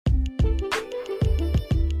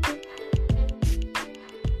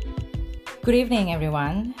Good evening,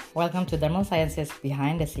 everyone. Welcome to Dermal Sciences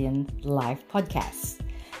Behind the Scenes live podcast.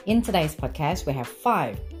 In today's podcast, we have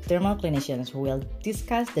 5 dermal clinicians who will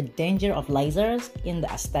discuss the danger of lasers in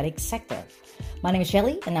the aesthetic sector. My name is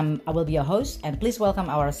Shelly, and I will be your host. And please welcome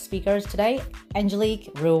our speakers today,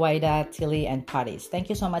 Angelique, Ruwaida, Tilly, and Paris. Thank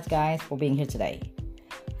you so much, guys, for being here today.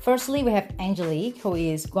 Firstly, we have Angelique, who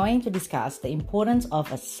is going to discuss the importance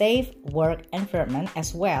of a safe work environment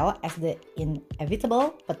as well as the inevitable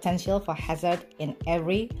potential for hazard in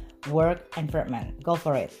every work environment. Go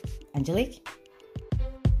for it. Angelique?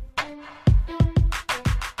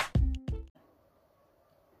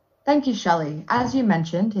 Thank you, Shelley. As you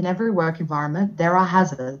mentioned, in every work environment, there are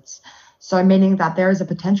hazards. So meaning that there is a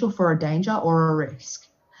potential for a danger or a risk.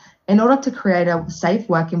 In order to create a safe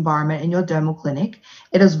work environment in your dermal clinic,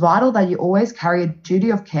 it is vital that you always carry a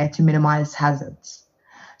duty of care to minimize hazards.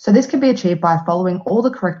 So this can be achieved by following all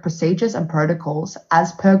the correct procedures and protocols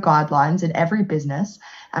as per guidelines in every business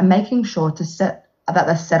and making sure that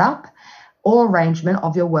the setup or arrangement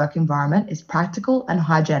of your work environment is practical and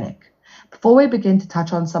hygienic. Before we begin to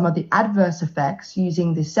touch on some of the adverse effects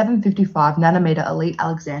using the 755 nanometer Elite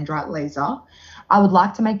Alexandrite laser, I would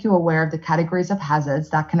like to make you aware of the categories of hazards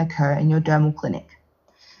that can occur in your dermal clinic.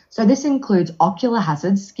 So this includes ocular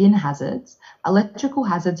hazards, skin hazards, electrical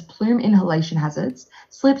hazards, plume inhalation hazards,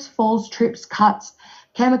 slips, falls, trips, cuts,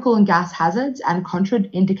 chemical and gas hazards, and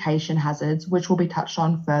contraindication hazards, which will be touched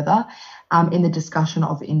on further in the discussion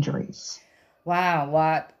of injuries. Wow,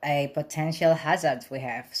 what a potential hazards we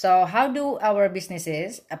have. So how do our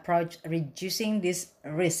businesses approach reducing this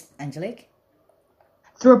risk, Angelique?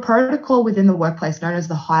 Through a protocol within the workplace known as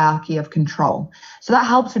the hierarchy of control. So that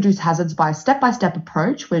helps reduce hazards by a step-by-step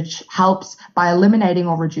approach, which helps by eliminating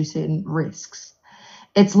or reducing risks.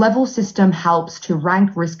 Its level system helps to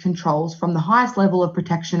rank risk controls from the highest level of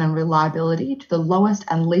protection and reliability to the lowest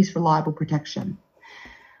and least reliable protection.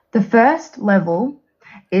 The first level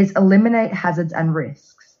is eliminate hazards and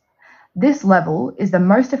risks. This level is the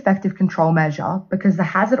most effective control measure because the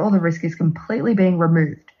hazard or the risk is completely being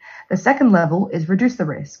removed. The second level is reduce the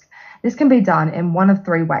risk. This can be done in one of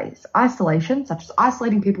 3 ways. Isolation, such as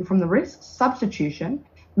isolating people from the risk. Substitution,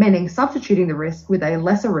 meaning substituting the risk with a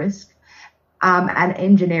lesser risk. And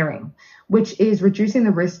engineering, which is reducing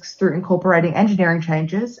the risks through incorporating engineering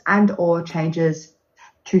changes and or changes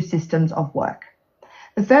to systems of work.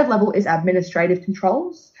 The third level is administrative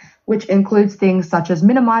controls, which includes things such as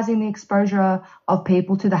minimizing the exposure of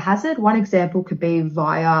people to the hazard. One example could be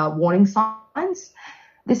via warning signs.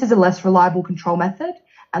 This is a less reliable control method.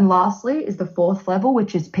 And lastly is the 4th level,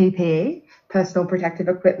 which is PPE, personal protective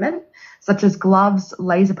equipment, such as gloves,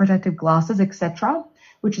 laser protective glasses, etc.,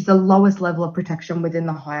 which is the lowest level of protection within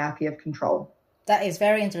the hierarchy of control. That is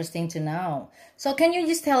very interesting to know. So can you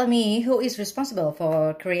just tell me who is responsible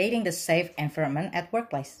for creating the safe environment at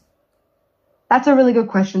workplace? That's a really good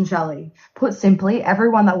question, Shelley. Put simply,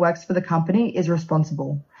 everyone that works for the company is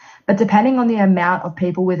responsible. But depending on the amount of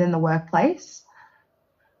people within the workplace,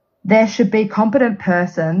 there should be competent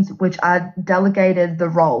persons which are delegated the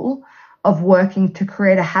role of working to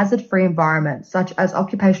create a hazard-free environment, such as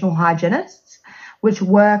occupational hygienists, which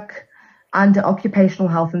work under occupational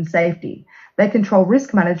health and safety. They control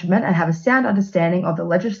risk management and have a sound understanding of the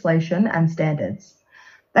legislation and standards.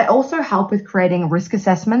 They also help with creating risk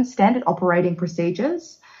assessments, standard operating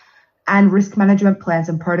procedures, and risk management plans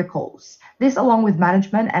and protocols. This, along with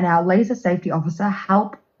management and our laser safety officer,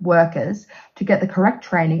 help workers to get the correct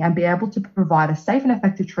training and be able to provide a safe and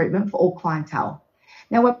effective treatment for all clientele.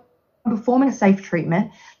 Now, when performing a safe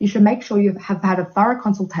treatment, you should make sure you have had a thorough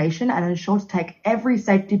consultation and ensure to take every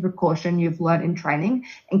safety precaution you've learned in training,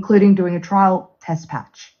 including doing a trial test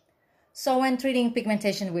patch. So when treating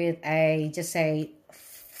pigmentation with a, just say,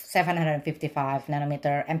 755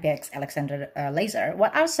 nanometer MPX Alexander laser,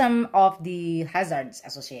 what are some of the hazards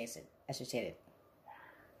associated?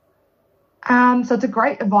 So it's a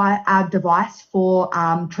great device for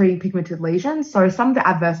treating pigmented lesions. So some of the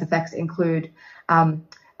adverse effects include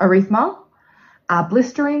erythema,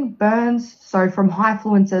 blistering, burns, so from high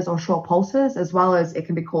fluences or short pulses, as well as it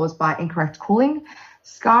can be caused by incorrect cooling,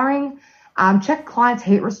 scarring. Check client's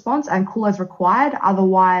heat response and cool as required.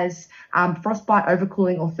 Otherwise, frostbite,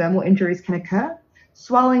 overcooling, or thermal injuries can occur.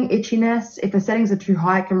 Swelling, itchiness. If the settings are too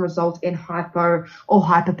high, it can result in hypo or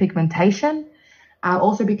hyperpigmentation.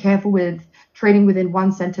 Also be careful with treating within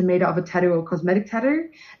 1 centimeter of a tattoo or cosmetic tattoo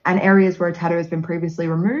and areas where a tattoo has been previously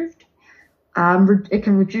removed. It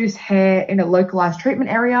can reduce hair in a localized treatment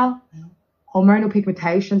area. Hormonal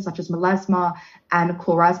pigmentation such as melasma and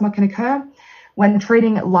chlorazma can occur. When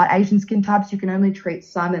treating light Asian skin types, you can only treat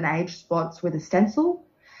sun and age spots with a stencil.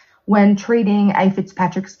 When treating a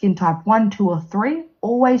Fitzpatrick skin type 1, 2, or 3,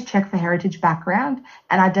 always check for heritage background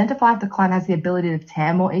and identify if the client has the ability to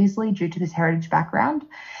tan more easily due to this heritage background.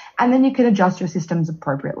 And then you can adjust your systems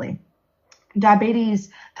appropriately. Diabetes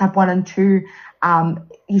type 1 and 2,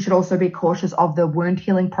 you should also be cautious of the wound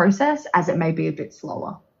healing process as it may be a bit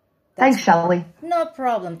slower. Thanks, Shelley. No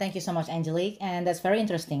problem. Thank you so much, Angelique. And that's very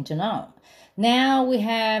interesting to know. Now we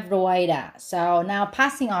have Ruwaida. So now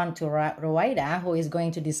passing on to Ruwaida, who is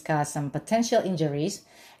going to discuss some potential injuries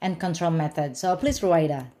and control methods. So please,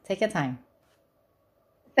 Ruwaida, take your time.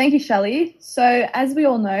 Thank you, Shelley. So as we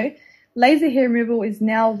all know, laser hair removal is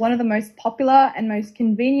now one of the most popular and most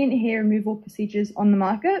convenient hair removal procedures on the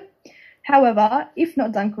market. However, if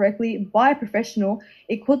not done correctly by a professional,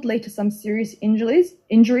 it could lead to some serious injuries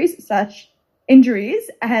as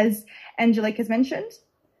Angelique has mentioned.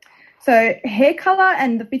 So hair color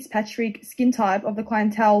and the Fitzpatrick skin type of the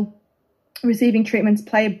clientele receiving treatments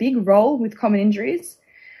play a big role with common injuries.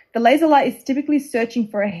 The laser light is typically searching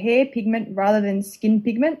for a hair pigment rather than skin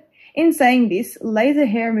pigment. In saying this, laser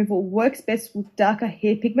hair removal works best with darker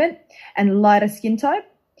hair pigment and lighter skin type.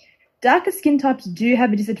 Darker skin types do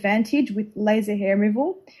have a disadvantage with laser hair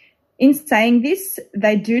removal. In saying this,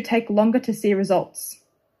 they do take longer to see results.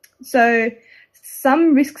 So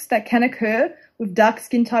some risks that can occur with dark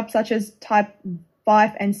skin types such as type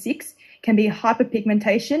 5 and 6 can be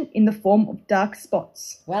hyperpigmentation in the form of dark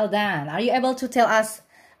spots. Well done. Are you able to tell us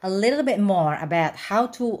a little bit more about how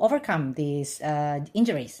to overcome these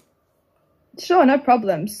injuries? Sure, no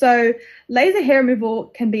problem. So laser hair removal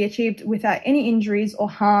can be achieved without any injuries or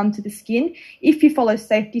harm to the skin if you follow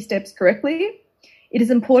safety steps correctly. It is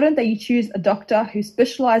important that you choose a doctor who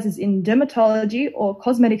specializes in dermatology or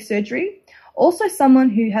cosmetic surgery, also someone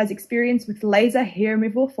who has experience with laser hair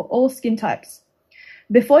removal for all skin types.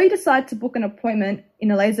 Before you decide to book an appointment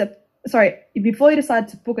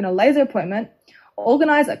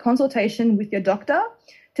organize a consultation with your doctor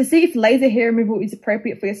to see if laser hair removal is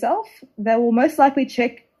appropriate for yourself. They will most likely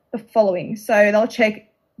check the following. So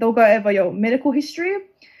they'll go over your medical history.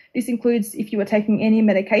 This includes if you were taking any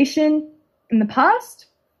medication in the past.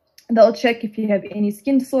 They'll check if you have any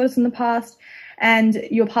skin disorders in the past and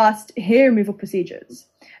your past hair removal procedures.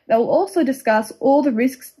 They will also discuss all the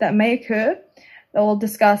risks that may occur. They will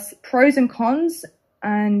discuss pros and cons,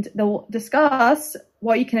 and they will discuss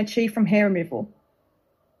what you can achieve from hair removal.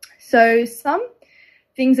 So some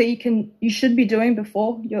things that you should be doing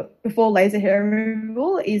before laser hair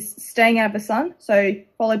removal is staying out of the sun, so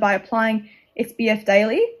followed by applying SPF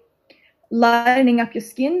daily, lightening up your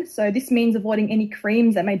skin. So this means avoiding any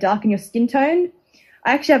creams that may darken your skin tone.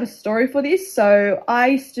 I actually have a story for this. So I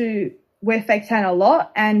used to wear fake tan a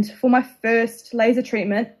lot, and for my first laser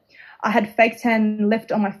treatment, I had fake tan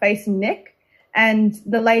left on my face and neck, and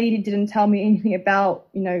the lady didn't tell me anything about,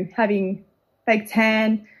 having fake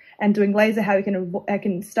tan and doing laser, how I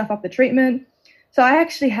can stuff up the treatment. So I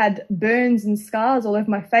actually had burns and scars all over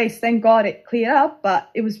my face. Thank God it cleared up,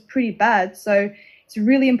 but it was pretty bad. So it's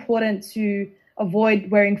really important to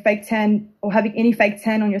avoid wearing fake tan or having any fake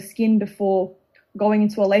tan on your skin before going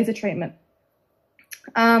into a laser treatment.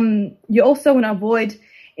 You also want to avoid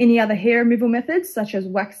any other hair removal methods such as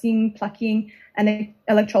waxing, plucking, and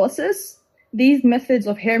electrolysis. These methods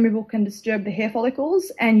of hair removal can disturb the hair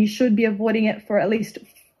follicles, and you should be avoiding it for at least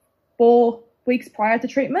 4 weeks prior to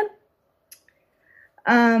treatment.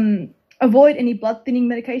 Avoid any blood thinning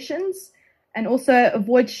medications, and also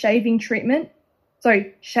avoid shaving treatment.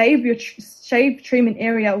 Shave treatment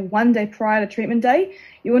area 1 day prior to treatment day.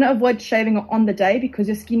 You want to avoid shaving on the day because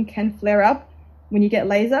your skin can flare up when you get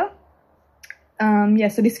laser.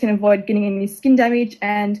 So this can avoid getting any skin damage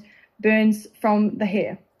and burns from the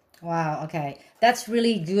hair. Wow, okay. That's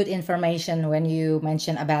really good information when you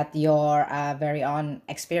mention about your very own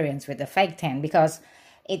experience with the fake tan, because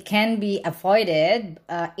it can be avoided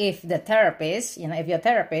if the therapist, if your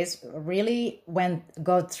therapist really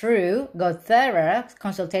go thorough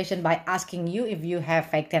consultation by asking you if you have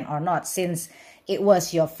fake tan or not, since it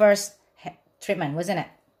was your first treatment, wasn't it?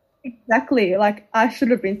 Exactly. Like I should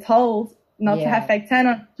have been told not to have fake tan.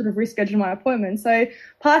 I should have rescheduled my appointment. So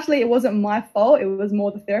partially it wasn't my fault. It was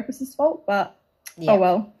more the therapist's fault, but oh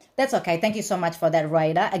well. That's okay. Thank you so much for that,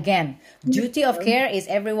 Raida. Again, duty of care is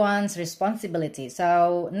everyone's responsibility.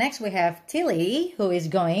 So next we have Tilly, who is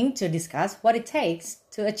going to discuss what it takes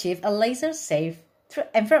to achieve a laser-safe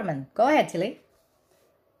environment. Go ahead, Tilly.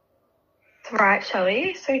 Right,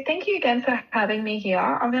 Shelley. So thank you again for having me here.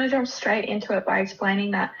 I'm going to jump straight into it by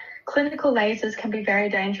explaining that clinical lasers can be very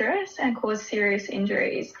dangerous and cause serious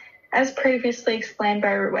injuries, as previously explained by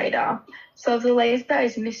Ruwaida. So if the laser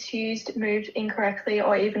is misused, moved incorrectly,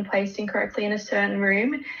 or even placed incorrectly in a certain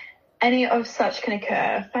room, any of such can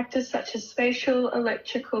occur. Factors such as spatial,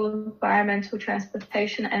 electrical, environmental,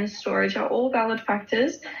 transportation, and storage are all valid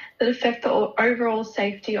factors that affect the overall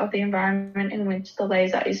safety of the environment in which the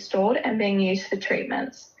laser is stored and being used for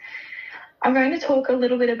treatments. I'm going to talk a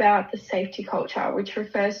little bit about the safety culture, which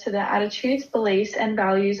refers to the attitudes, beliefs, and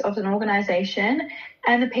values of an organisation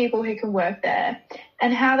and the people who can work there,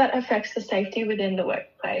 and how that affects the safety within the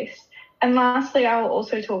workplace. And lastly, I will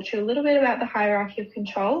also talk to you a little bit about the hierarchy of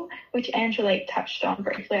control, which Angelique touched on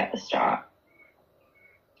briefly at the start.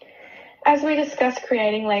 As we discuss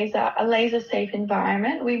creating a laser-safe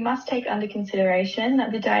environment, we must take under consideration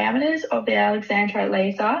that the diameters of the Alexandrite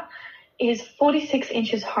laser is 46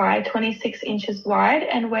 inches high, 26 inches wide,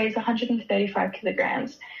 and weighs 135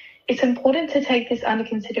 kilograms. It's important to take this under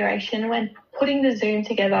consideration when putting the room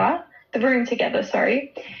together,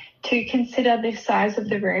 to consider the size of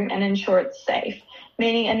the room and ensure it's safe,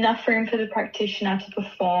 meaning enough room for the practitioner to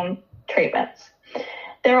perform treatments.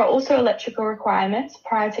 There are also electrical requirements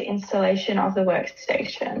prior to installation of the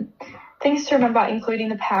workstation. Things to remember including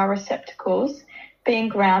the power receptacles being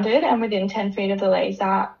grounded and within 10 feet of the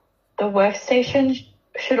laser. The workstation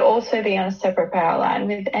should also be on a separate power line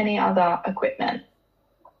with any other equipment.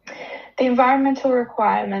 The environmental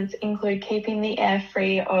requirements include keeping the air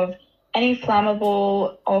free of any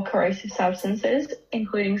flammable or corrosive substances,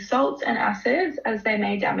 including salts and acids, as they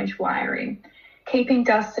may damage wiring, keeping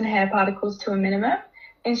dust and hair particles to a minimum,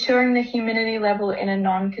 ensuring the humidity level in a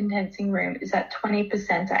non-condensing room is at 20%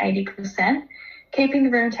 to 80%, keeping the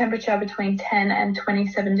room temperature between 10 and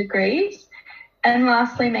 27 degrees, and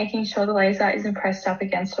lastly, making sure the laser isn't pressed up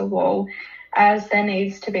against a wall, as there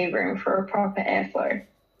needs to be room for a proper airflow.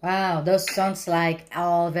 Wow, those sounds like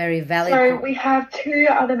all very valid. So we have two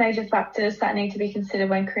other major factors that need to be considered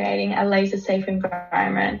when creating a laser-safe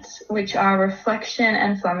environment, which are reflection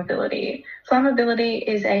and flammability. Flammability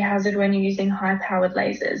is a hazard when using high-powered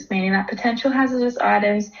lasers, meaning that potential hazardous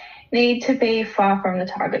items need to be far from the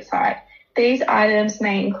target site. These items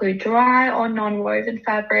may include dry or non-woven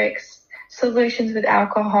fabrics, solutions with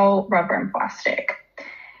alcohol, rubber, and plastic.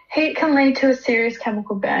 Heat can lead to a serious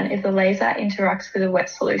chemical burn if the laser interacts with a wet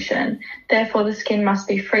solution. Therefore, the skin must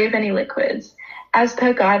be free of any liquids. As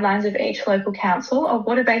per guidelines of each local council, a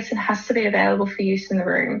water basin has to be available for use in the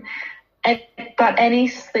room. But any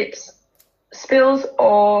spills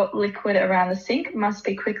or liquid around the sink must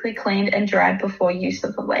be quickly cleaned and dried before use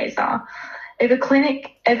of the laser. If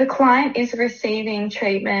a client is receiving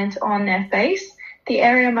treatment on their face, the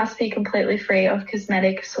area must be completely free of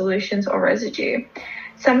cosmetic solutions or residue.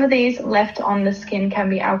 Some of these left on the skin can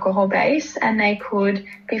be alcohol-based, and they could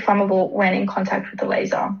be flammable when in contact with the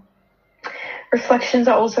laser. Reflections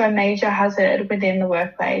are also a major hazard within the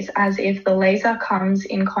workplace, as if the laser comes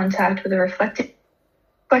in contact with a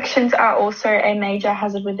reflections are also a major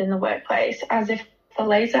hazard within the workplace, as if the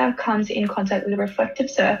laser comes in contact with a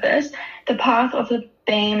reflective surface, the path of the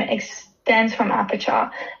beam extends from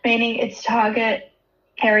aperture, meaning its target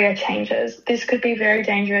area changes. This could be very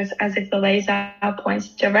dangerous, as if the laser points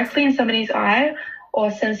directly in somebody's eye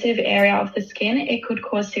or sensitive area of the skin, it could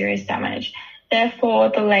cause serious damage. Therefore,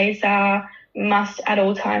 the laser must at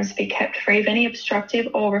all times be kept free of any obstructive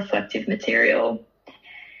or reflective material.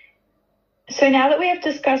 So now that we have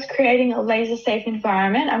discussed creating a laser-safe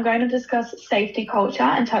environment, I'm going to discuss safety culture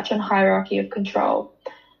and touch on hierarchy of control.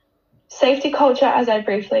 Safety culture, as I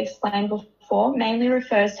briefly explained before, mainly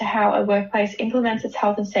refers to how a workplace implements its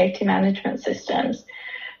health and safety management systems.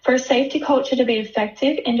 For a safety culture to be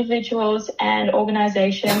effective, individuals and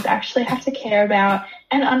organisations actually have to care about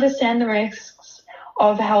and understand the risks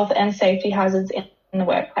of health and safety hazards in the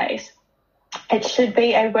workplace. It should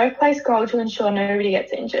be a workplace goal to ensure nobody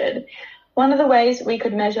gets injured. One of the ways we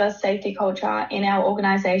could measure safety culture in our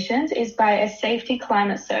organisations is by a safety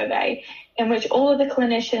climate survey, in which all of the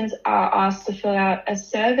clinicians are asked to fill out a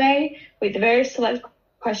survey with very select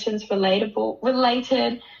questions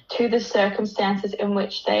related to the circumstances in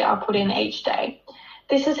which they are put in each day.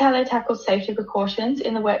 This is how they tackle safety precautions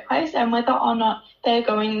in the workplace and whether or not they're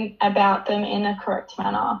going about them in a correct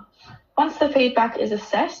manner. Once the feedback is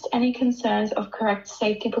assessed, any concerns of correct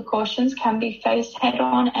safety precautions can be faced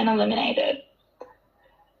head-on and eliminated.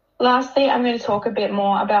 Lastly, I'm going to talk a bit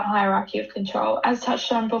more about hierarchy of control. As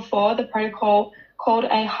touched on before, the protocol called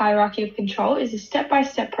a hierarchy of control is a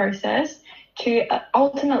step-by-step process to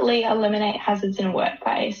ultimately eliminate hazards in a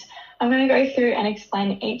workplace. I'm going to go through and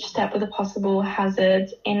explain each step of the possible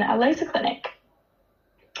hazards in a laser clinic.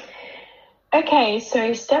 Okay,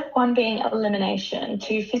 so step one being elimination,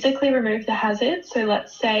 to physically remove the hazard. So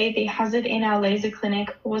let's say the hazard in our laser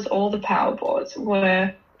clinic was all the power boards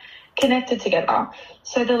were connected together.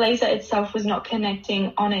 So the laser itself was not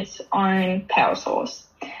connecting on its own power source.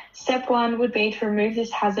 Step 1 would be to remove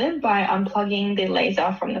this hazard by unplugging the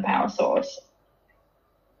laser from the power source.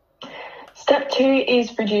 Step 2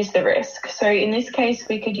 is reduce the risk. So in this case,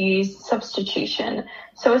 we could use substitution.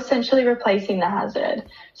 So essentially replacing the hazard.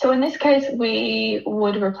 So in this case, we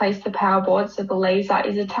would replace the power board so the laser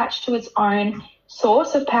is attached to its own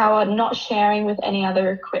source of power, not sharing with any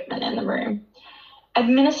other equipment in the room.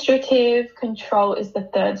 Administrative control is the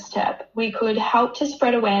third step. We could help to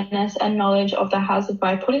spread awareness and knowledge of the hazard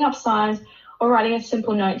by putting up signs or writing a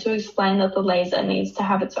simple note to explain that the laser needs to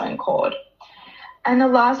have its own cord. And the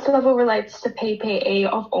last level relates to PPE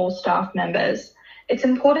of all staff members. It's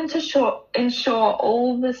important to ensure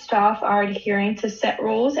all the staff are adhering to set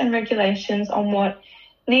rules and regulations on what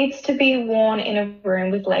needs to be worn in a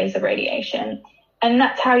room with laser radiation. And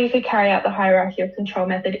that's how you could carry out the hierarchy of control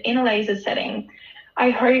method in a laser setting.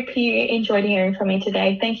 I hope you enjoyed hearing from me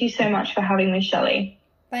today. Thank you so much for having me, Shelley.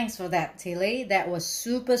 Thanks for that, Tilly. That was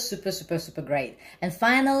super great. And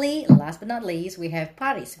finally, last but not least, we have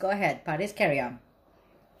Paris. Go ahead, Paris, carry on.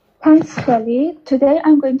 Thanks, Kelly. Today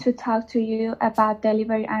I'm going to talk to you about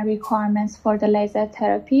delivery and requirements for the laser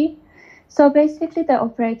therapy. So basically, the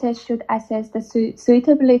operator should assess the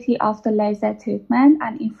suitability of the laser treatment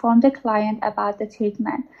and inform the client about the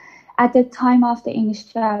treatment at the time of the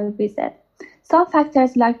initial visit. Some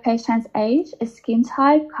factors like patient's age, skin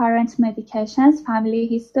type, current medications, family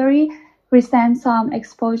history, recent some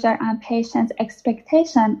exposure, and patient's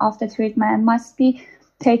expectation of the treatment must be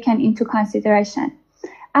taken into consideration.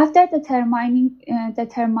 After determining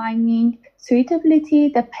suitability,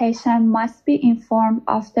 the patient must be informed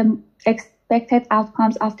of the expected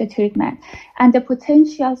outcomes of the treatment and the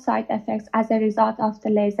potential side effects as a result of the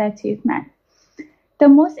laser treatment. The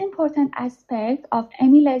most important aspect of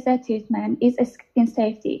any laser treatment is skin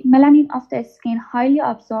safety. Melanin of the skin highly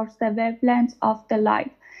absorbs the wavelength of the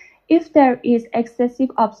light. If there is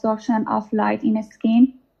excessive absorption of light in the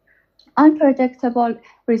skin, unpredictable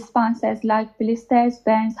responses like blisters,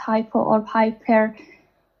 burns, hypo or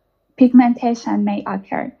hyperpigmentation may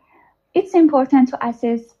occur. It's important to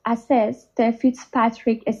assess the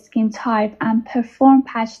Fitzpatrick skin type and perform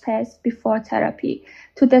patch tests before therapy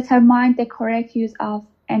to determine the correct use of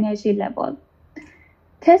energy level.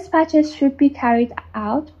 Test patches should be carried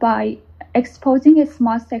out by exposing a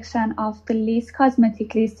small section of the least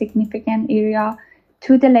cosmetically significant area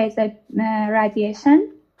to the laser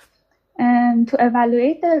radiation. To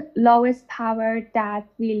evaluate the lowest power that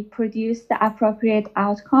will produce the appropriate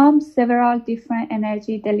outcome, several different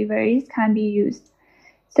energy deliveries can be used.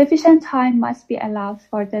 Sufficient time must be allowed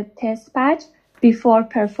for the test patch before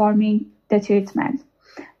performing the treatment.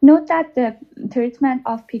 Note that the treatment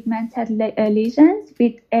of pigmented lesions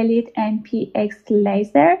with Elite MPX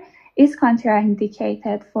laser is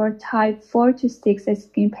contraindicated for type 4 to 6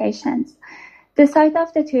 skin patients. The site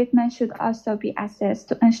of the treatment should also be assessed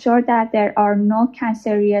to ensure that there are no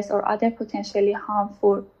cancerous or other potentially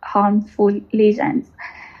harmful lesions.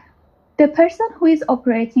 The person who is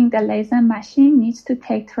operating the laser machine needs to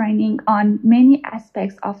take training on many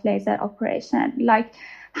aspects of laser operation, like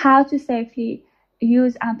how to safely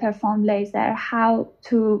use and perform laser, how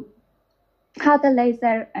the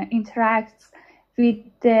laser interacts with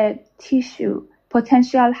the tissue,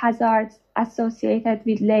 potential hazards associated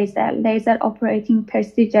with laser operating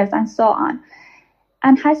procedures, and so on,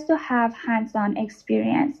 and has to have hands-on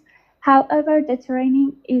experience. However, the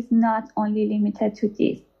training is not only limited to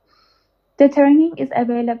this. The training is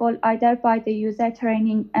available either by the user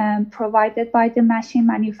training provided by the machine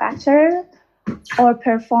manufacturer or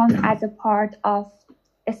performed as a part of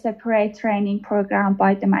a separate training program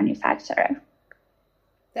by the manufacturer.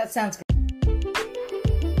 That sounds good.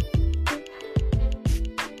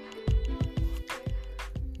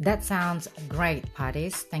 That sounds great,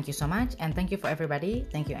 Paris. Thank you so much. And thank you for everybody.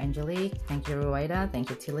 Thank you, Angelique. Thank you, Ruwaida. Thank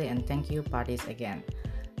you, Tilly. And thank you, Paris, again.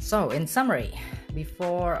 So, in summary,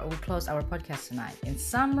 before we close our podcast tonight,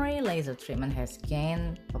 laser treatment has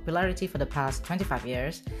gained popularity for the past 25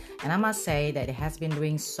 years, and I must say that it has been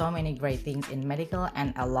doing so many great things in medical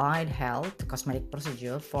and allied health cosmetic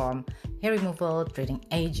procedures, from hair removal, treating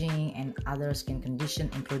aging, and other skin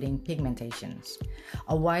conditions, including pigmentations.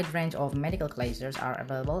 A wide range of medical lasers are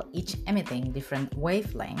available, each emitting different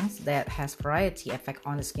wavelengths that has variety effect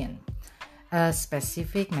on the skin. A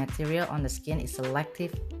specific material on the skin is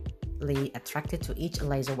selectively attracted to each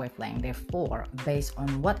laser wavelength. Therefore, based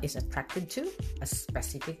on what is attracted to, a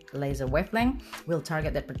specific laser wavelength will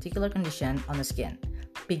target that particular condition on the skin.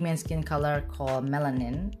 pigment skin color called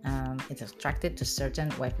melanin. It's attracted to certain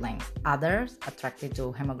wavelengths. Others attracted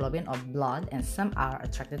to hemoglobin or blood, and some are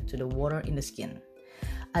attracted to the water in the skin.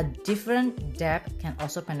 A different depth can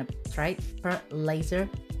also penetrate per laser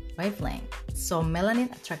wavelength. So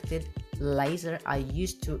melanin attracted lasers are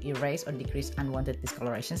used to erase or decrease unwanted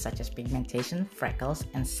discoloration such as pigmentation, freckles,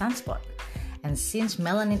 and sunspot. And since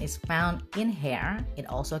melanin is found in hair, it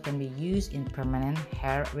also can be used in permanent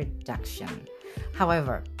hair reduction.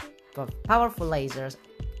 However, powerful lasers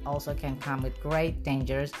also can come with great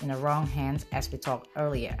dangers in the wrong hands, as we talked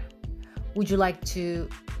earlier. Would you like to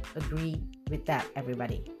agree with that,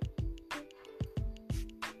 everybody?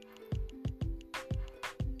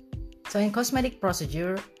 So in cosmetic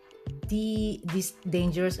procedure, these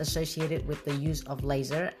dangers associated with the use of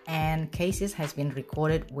laser and cases has been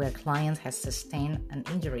recorded where clients has sustained an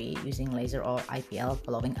injury using laser or IPL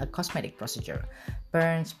following a cosmetic procedure.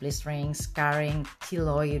 Burns, blistering, scarring,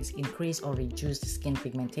 keloids, increased or reduced skin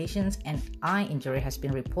pigmentations, and eye injury has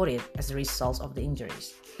been reported as a result of the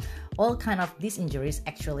injuries. All kinds of these injuries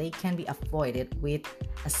actually can be avoided with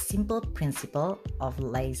a simple principle of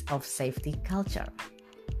safety culture.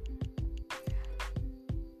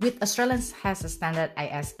 With Australians has a standard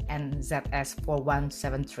IS/NZS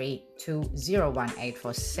 4173-2018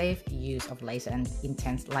 for safe use of laser and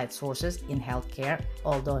intense light sources in healthcare,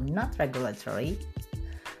 although not regulatory,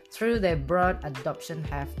 through their broad adoption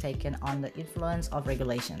have taken on the influence of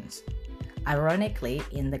regulations. Ironically,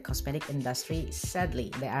 in the cosmetic industry, sadly,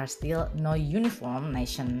 there are still no uniform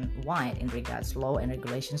nationwide in regards to law and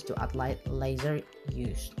regulations to outline laser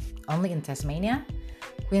use. Only in Tasmania,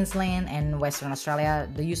 Queensland, and Western Australia,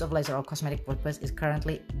 the use of laser for cosmetic purpose is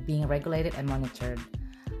currently being regulated and monitored.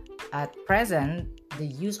 At present, the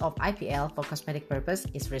use of IPL for cosmetic purpose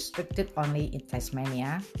is restricted only in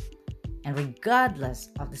Tasmania, and regardless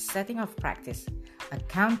of the setting of practice,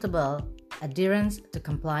 accountable adherence to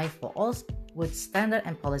comply for all with standard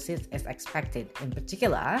and policies is expected. In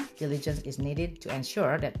particular, diligence is needed to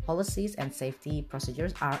ensure that policies and safety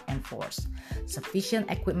procedures are enforced.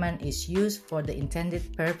 Sufficient equipment is used for the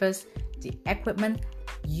intended purpose. The equipment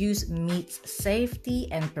used meets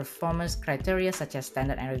safety and performance criteria such as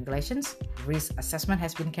standard and regulations. Risk assessment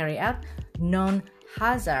has been carried out. Known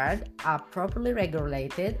hazards are properly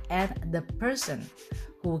regulated, and the person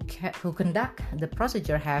who conduct the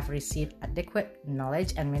procedure have received adequate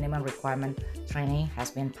knowledge and minimum requirement training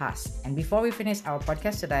has been passed. And before we finish our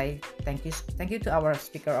podcast today, thank you to our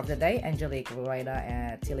speaker of the day, Angelique,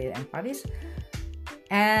 Ruwaida, Tilly, and Fadis.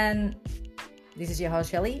 And this is your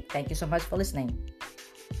host, Shelly. Thank you so much for listening.